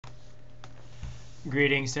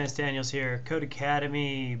Greetings, Dennis Daniels here.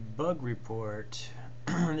 Codecademy bug report.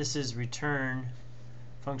 This is return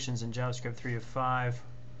functions in JavaScript 3 of 5.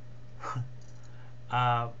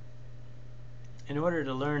 In order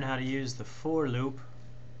to learn how to use the for loop,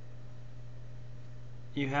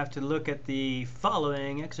 you have to look at the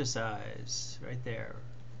following exercise right there.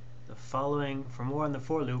 The following. For more on the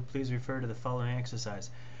for loop, please refer to the following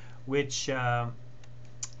exercise, which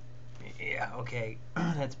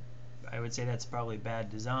I would say that's probably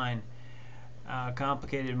bad design.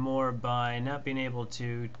 Complicated more by not being able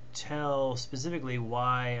to tell specifically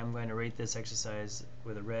why I'm going to rate this exercise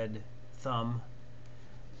with a red thumb.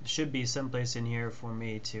 There should be someplace in here for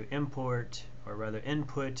me to import, or rather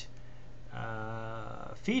input,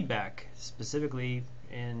 feedback, specifically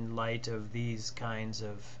in light of these kinds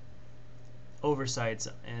of oversights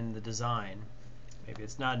in the design. Maybe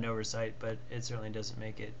it's not an oversight, but it certainly doesn't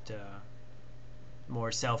make it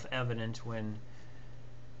more self-evident when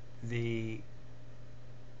the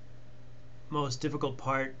most difficult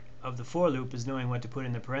part of the for loop is knowing what to put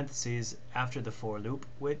in the parentheses after the for loop,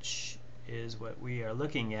 which is what we are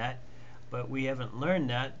looking at, but we haven't learned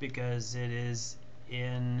that because it is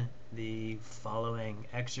in the following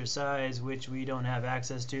exercise, which we don't have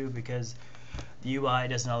access to because the UI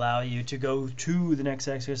doesn't allow you to go to the next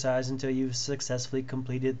exercise until you've successfully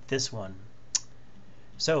completed this one.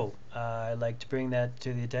 So I'd like to bring that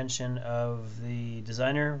to the attention of the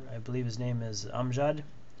designer. I believe his name is Amjad.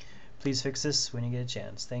 Please fix this when you get a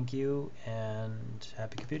chance. Thank you, and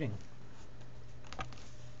happy computing.